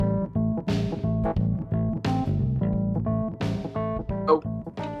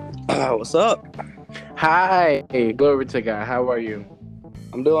What's up? Hi, glory to God. How are you?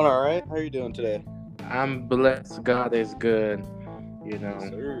 I'm doing all right. How are you doing today? I'm blessed. God is good. You Yes, know,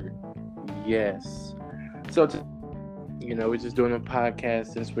 sir. yes. So, we're just doing a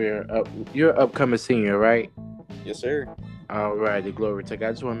podcast since we're up. You're upcoming senior, right? Yes, sir. All righty, glory to God.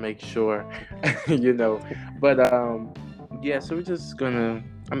 I just want to make sure, you know. But yeah. So we're just gonna.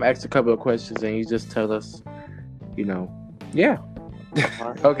 I'm gonna ask a couple of questions, and you just tell us, you know. Yeah.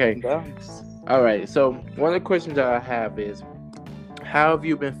 All right. Okay. I'm down. All right. So one of the questions that I have is, how have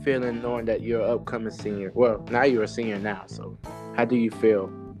you been feeling knowing that you're an upcoming senior? Well, now you're a senior now, so how do you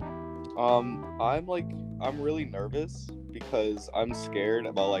feel? I'm really nervous because I'm scared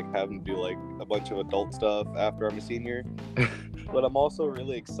about having to do a bunch of adult stuff after I'm a senior. But I'm also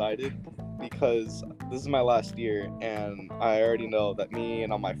really excited because this is my last year and I already know that me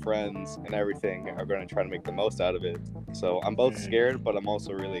and all my friends and everything are going to try to make the most out of it. So I'm both scared, but I'm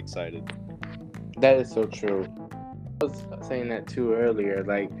also really excited. That is so true. I was saying that too earlier.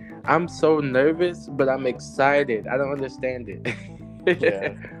 Like, I'm so nervous, but I'm excited. I don't understand Yeah.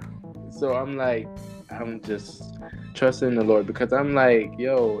 it. So I'm just trusting the Lord because I'm like,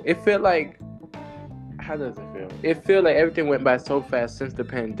 yo, it felt like, how does it feel? It feel like everything went by so fast since the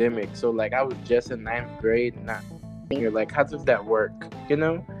pandemic. So like I was just in ninth grade, not senior. Like, how does that work? You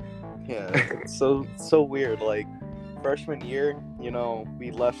know? Yeah, it's so weird. Like freshman year,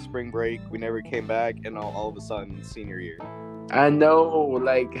 we left spring break, we never came back, and all of a sudden, senior year. I know,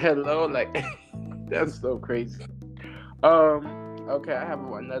 like, hello, like, that's so crazy. Okay, I have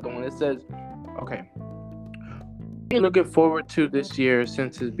another one. It says, okay, what are you looking forward to this year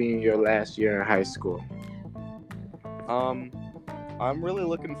since it's being your last year in high school? Um, I'm really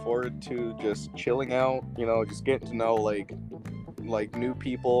looking forward to just chilling out. Just getting to know new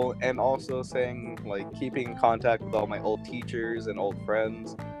people, and also saying keeping in contact with all my old teachers and old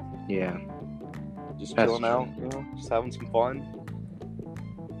friends. Yeah, Just that's chilling true. out, just having some fun.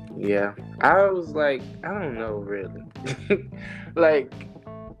 Yeah, I was like, I don't know, really. Like,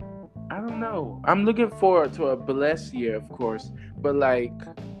 I don't know. I'm looking forward to a blessed year, of course, but like,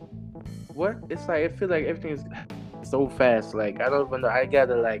 what? It's like, I feel like everything is so fast. Like, I don't even know. I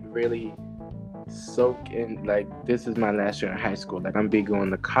gotta like really soak in, like, this is my last year in high school. Like, I'm be going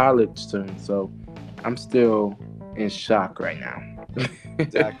to college soon, so I'm still in shock right now.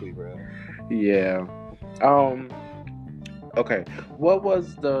 Exactly, bro. Yeah. um okay, what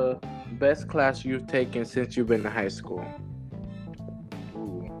was the best class you've taken since you've been to high school?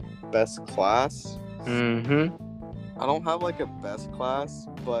 Ooh, best class. Mm-hmm. I don't have a best class,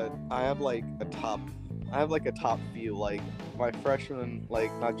 but I have a top. I have a top few. Like my freshman,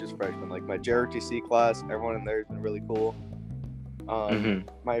 not just freshman, like my JRTC class. Everyone in there has been really cool. Mm-hmm.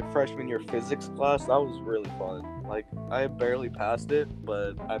 My freshman year physics class, that was really fun. I barely passed it,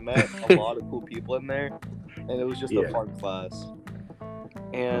 but I met a lot of cool people in there, and it was just a Yeah. fun class.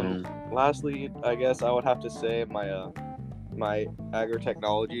 And um, lastly, I guess I would have to say my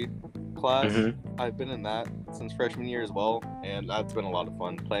agri-technology class. mm-hmm. I've been in that since freshman year as well, and that's been a lot of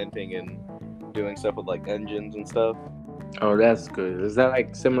fun planting and doing stuff with engines and stuff. Oh, that's good. Is that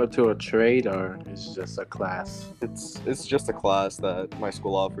like similar to a trade, or it's just a class? It's just a class that my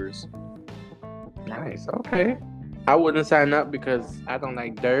school offers. Nice. Okay. I wouldn't sign up because I don't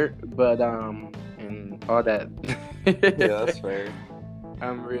like dirt, but and all that. Yeah, that's fair.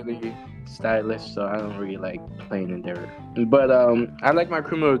 I'm really stylish, so I don't really like playing in dirt. But I like my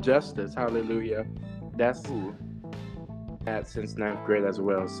criminal justice. Hallelujah. That's Ooh, that since ninth grade as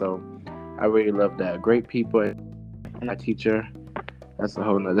well. So I really love that. Great people and my teacher. That's a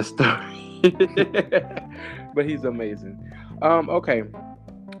whole nother story. But he's amazing. Okay.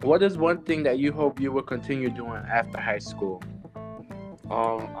 What is one thing that you hope you will continue doing after high school?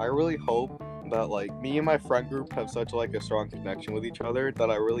 I really hope that me and my friend group have such a strong connection with each other that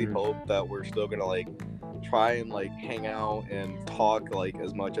I really Mhm. hope that we're still gonna try and hang out and talk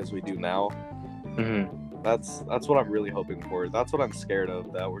as much as we do now. Mhm. That's what I'm really hoping for. That's what I'm scared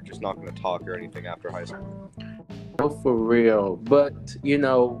of, that we're just not gonna talk or anything after high school. No, for real. But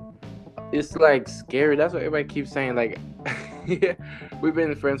it's like scary. That's what everybody keeps saying. Like, we've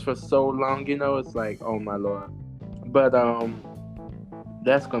been friends for so long. It's like, oh my lord. But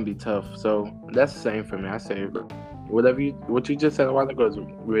that's gonna be tough. So that's the same for me. I say, look, what you just said a while ago is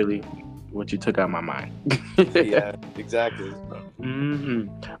really what you took out my mind. Yeah, exactly.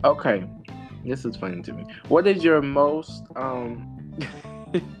 Okay, this is funny to me. What is your most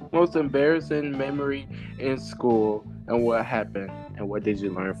most embarrassing memory in school, and what happened, and what did you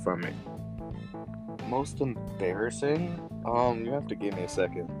learn from Most embarrassing? You have to give me a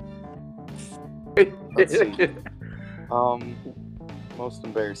second. Let's see. it? Um, Most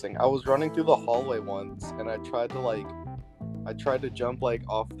embarrassing. I was running through the hallway once, and I tried to jump like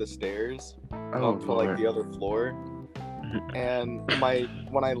off the stairs onto like the other floor, and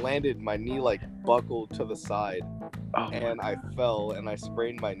when I landed, my knee like buckled to the side, and I fell and I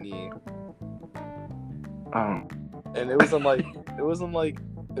sprained my knee. And it was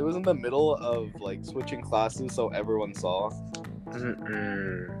in the middle of like switching classes, so everyone saw.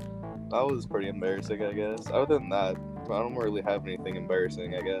 That was pretty embarrassing, I guess. Other than that, I don't really have anything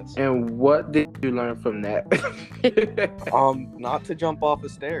embarrassing, I guess. And what did you learn from that? Not to jump off the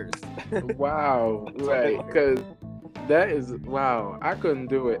stairs. Wow, right? Because that is wow. I couldn't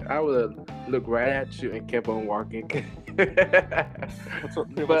do it. I would have looked right at you and kept on walking. That's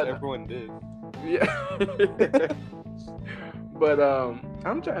what pretty much everyone did. Yeah. But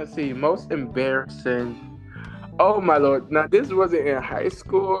I'm trying to see most embarrassing. Oh my Lord! Now this wasn't in high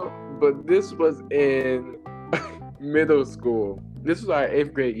school, but this was in middle school. This was our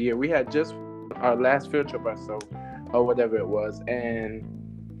 8th grade year. We had just our last field trip or whatever it was, and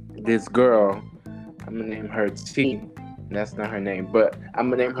this girl, I'm gonna name her T. That's not her name, but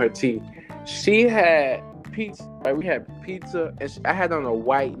I'm gonna name her T. She had pizza. Right? We had pizza, and I had on a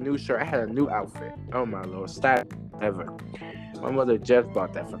white new shirt. I had a new outfit. Oh my Lord, style ever. My mother just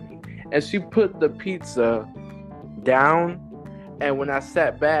bought that for me, and she put the pizza down, and when I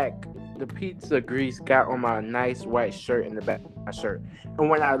sat back, the pizza grease got on my nice white shirt in the back of my shirt. And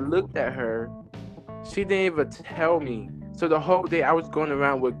when I looked at her, she didn't even tell me. So the whole day I was going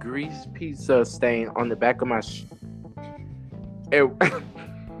around with grease pizza stain on the back of my shirt.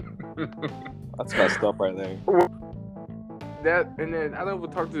 That's messed up right there. And then I don't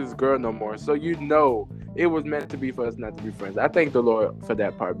even talk to this girl no more. So it was meant to be for us not to be friends. I thank the Lord for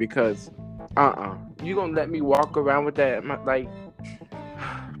that part, because you gonna let me walk around with that? Like,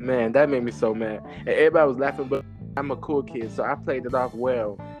 man, that made me so mad. And everybody was laughing, but I'm a cool kid, so I played it off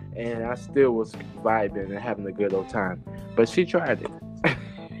well, and I still was vibing and having a good old time. But she tried it.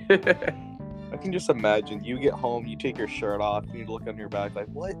 I can just imagine you get home, you take your shirt off, and you look on your back like,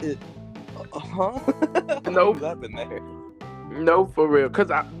 what is? Nope. That been there? No, for real.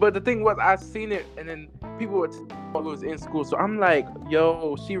 But the thing was, I seen it, and then people were it was in school, so I'm like,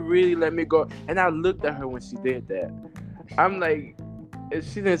 yo, she really let me go. And I looked at her when she did that. I'm like,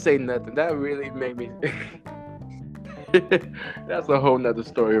 she didn't say nothing. That really made me. That's a whole nother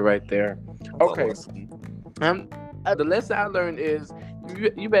story right there. Okay. The lesson I learned is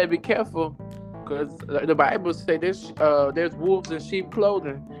you better be careful, because the Bible say there's wolves in sheep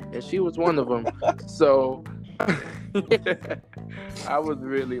clothing, and she was one of them. So I was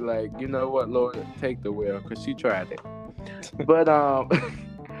really like, you know what, Lord, take the wheel, because she tried it. But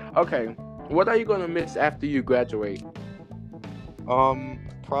okay, what are you gonna miss after you graduate?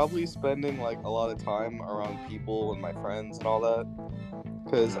 Probably spending like a lot of time around people and my friends and all that.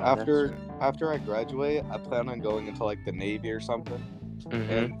 Because after I graduate, I plan on going into like the Navy or something,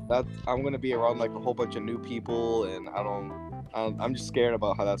 and I'm gonna be around like a whole bunch of new people, and I'm just scared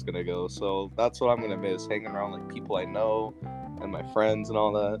about how that's gonna go. So that's what I'm gonna miss, hanging around like people I know and my friends and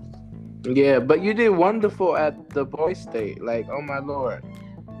all that. Yeah, but you did wonderful at the Boy State. Like, oh my Lord.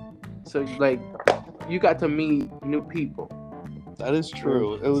 So like, you got to meet new people. That is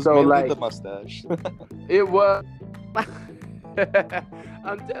true. It was so, mainly like, the mustache. It was.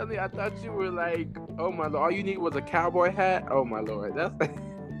 I'm telling you, I thought you were like, oh my Lord, all you need was a cowboy hat. Oh my Lord,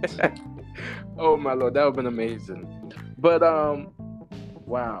 oh my Lord, that would have been amazing. But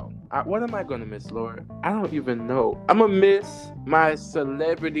wow, what am I gonna miss, Lord? I don't even know. I'm gonna miss my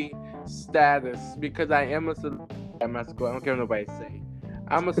celebrity status, because I am a celebrity at my school. I don't care what nobody say.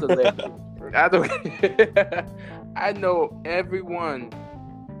 I'm a celebrity. I know everyone,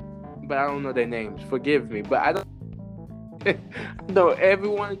 but I don't know their names. Forgive me, but I don't know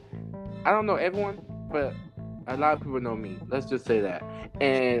everyone. I don't know everyone, but a lot of people know me. Let's just say that.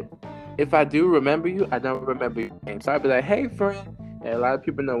 And if I do remember you, I don't remember your name. So I'd be like, hey, friend. And a lot of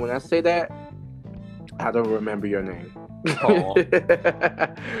people know when I say that, I don't remember your name.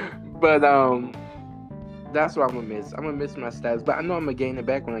 But that's what I'm gonna miss. I'm gonna miss my status, but I know I'm gonna gain it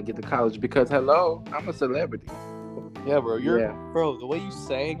back when I get to college, because hello, I'm a celebrity. Yeah, bro. Bro, the way you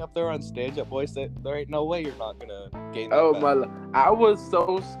sang up there on stage at Boy State, there ain't no way you're not gonna gain that Oh back. my! I was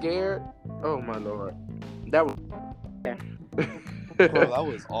so scared. Oh my Lord, that was. Bro, that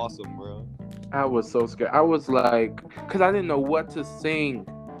was awesome, bro. I was so scared. I was like, cause I didn't know what to sing,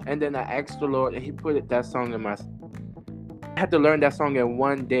 and then I asked the Lord, and He put that song in my. I had to learn that song in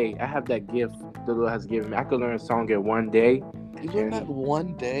one day. I have that gift the Lord has given me. I could learn a song in one day. You learned that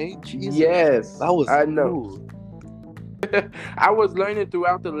one day? Jesus. Yes, That was. I know. I was learning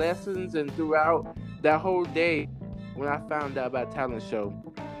throughout the lessons and throughout that whole day. when I found out about talent show,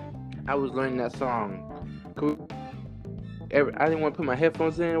 I was learning that song. I didn't want to put my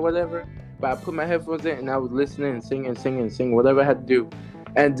headphones in or whatever, but I put my headphones in and I was listening and singing, whatever I had to do.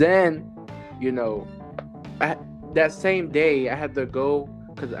 And then, you know, that same day I had to go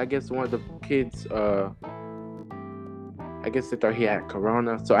because I guess one of the kids, I guess they thought he had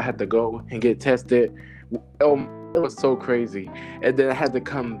corona, so I had to go and get tested. Oh, it was so crazy. And then I had to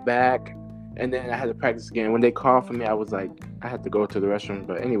come back, and then I had to practice again. When they called for me, I was like, I had to go to the restroom.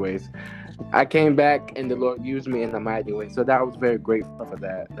 But anyways, I came back, and the Lord used me in a mighty way. So that was very grateful for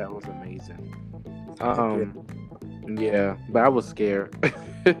that. That was amazing. Yeah, but I was scared.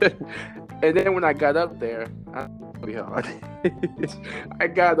 And then when I got up there, I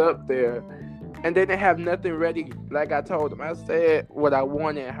got up there, and they didn't have nothing ready. Like I told them, I said what I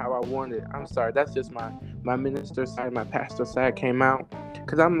wanted, how I wanted. I'm sorry, that's just my minister side, my pastor side came out.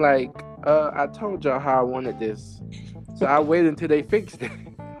 Because I'm like, I told y'all how I wanted this. So I waited until they fixed it.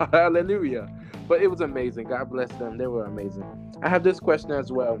 Hallelujah. But it was amazing. God bless them. They were amazing. I have this question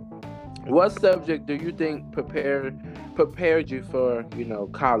as well. What subject do you think prepared you for,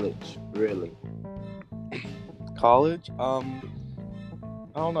 college, really? College? I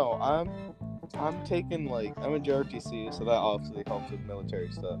don't know. I'm taking I'm in JRTC, so that obviously helps with military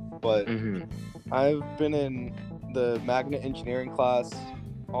stuff. But I've been in the magnet engineering class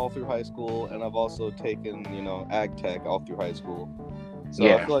all through high school, and I've also taken, ag tech all through high school. So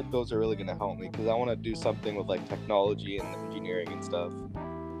I feel like those are really gonna help me because I want to do something with technology and engineering and stuff.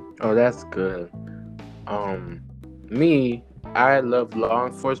 Oh, that's good. Me, I love law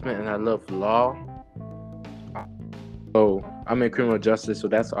enforcement and I love law. So I'm in criminal justice, so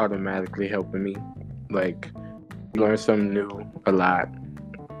that's automatically helping me learn something new a lot.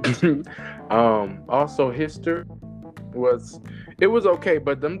 Also history was okay,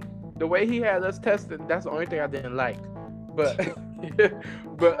 but the way he had us tested, that's the only thing I didn't like. But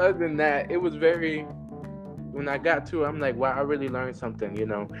but other than that, it was very. When I got to it, I'm like, wow, I really learned something,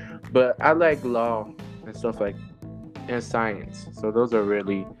 But I like law and stuff and science. So those are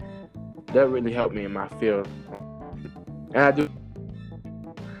that really helped me in my field. And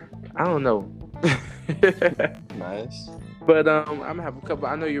I don't know. Nice. But I'm gonna have a couple.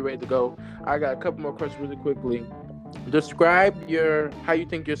 I know you're ready to go. I got a couple more questions really quickly. Describe how you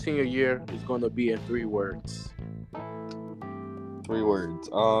think your senior year is going to be in 3 words. 3 words.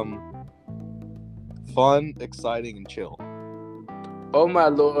 Fun, exciting, and chill. Oh my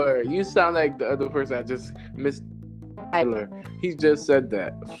Lord, you sound like the other person I just missed. Tyler. He just said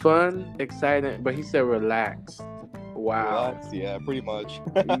that. Fun, exciting, but he said relaxed. Wow. Relaxed, yeah, pretty much.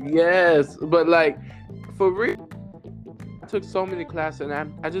 Yes, but for real, I took so many classes,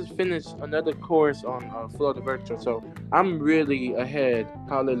 and I just finished another course on Florida Virtual, so I'm really ahead.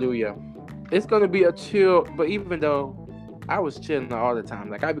 Hallelujah. It's gonna be a chill, but even though I was chilling all the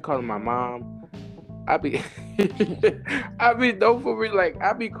time, I be calling my mom. I be don't for real,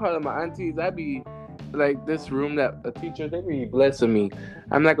 I be calling my aunties. I be this room that a teacher, they be blessing me.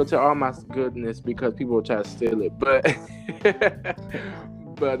 I'm not gonna tell all my goodness because people will try to steal it, but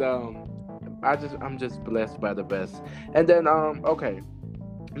but I'm just blessed by the best. And then okay,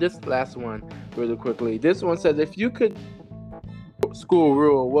 this last one really quickly. This one says, if you could school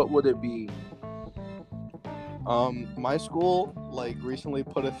rule, what would it be? My school recently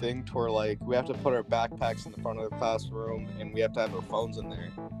put a thing to where we have to put our backpacks in the front of the classroom and we have to have our phones in there.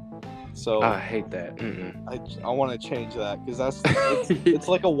 So I hate that. I want to change that because it's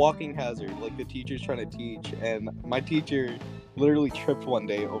like a walking hazard. The teacher's trying to teach, and my teacher literally tripped one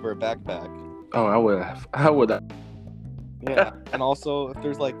day over a backpack. Oh, I would have. Yeah, and also if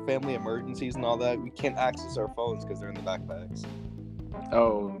there's family emergencies and all that, we can't access our phones because they're in the backpacks.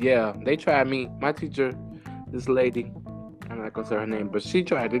 Oh yeah, they tried me. My teacher, this lady, I'm not gonna say her name, but she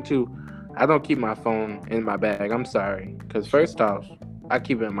tried it too. I don't keep my phone in my bag. I'm sorry, because first off, I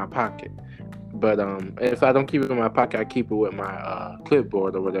keep it in my pocket. But if I don't keep it in my pocket, I keep it with my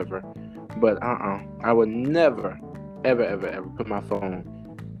clipboard or whatever. But I would never, ever put my phone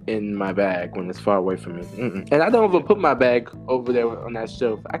in my bag when it's far away from me. And I don't even put my bag over there on that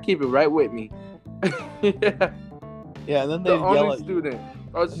shelf. I keep it right with me. Yeah, and then they the yell only at student. you.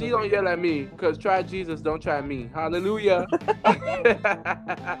 Oh, she don't yell at me, because try Jesus, don't try me. Hallelujah.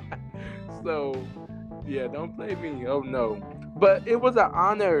 So, yeah, don't play me. Oh, no. But it was an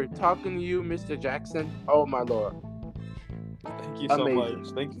honor talking to you, Mr. Jackson. Oh, my Lord. Thank you so much.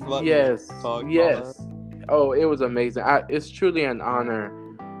 Thank you for letting me talk. Yes. Oh, it was amazing. It's truly an honor,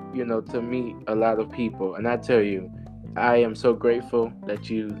 to meet a lot of people. And I tell you, I am so grateful that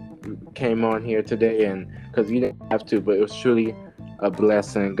you came on here today, and because you didn't have to, but it was truly a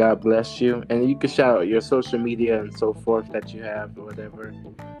blessing. God bless you. And you can shout out your social media and so forth that you have or whatever.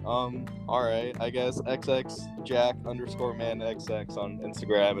 All right, I guess XX Jack _ man XX on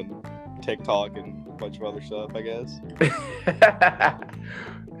Instagram and TikTok and a bunch of other stuff, I guess.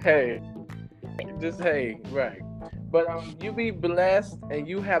 Hey, right. But you be blessed and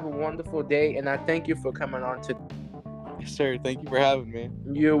you have a wonderful day. And I thank you for coming on today. Yes, sir. Thank you for having me.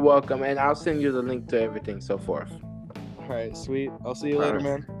 You're welcome. And I'll send you the link to everything, so forth. All right, sweet. I'll see you later,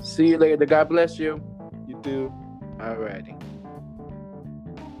 man. See you later. God bless you. You too. Alrighty.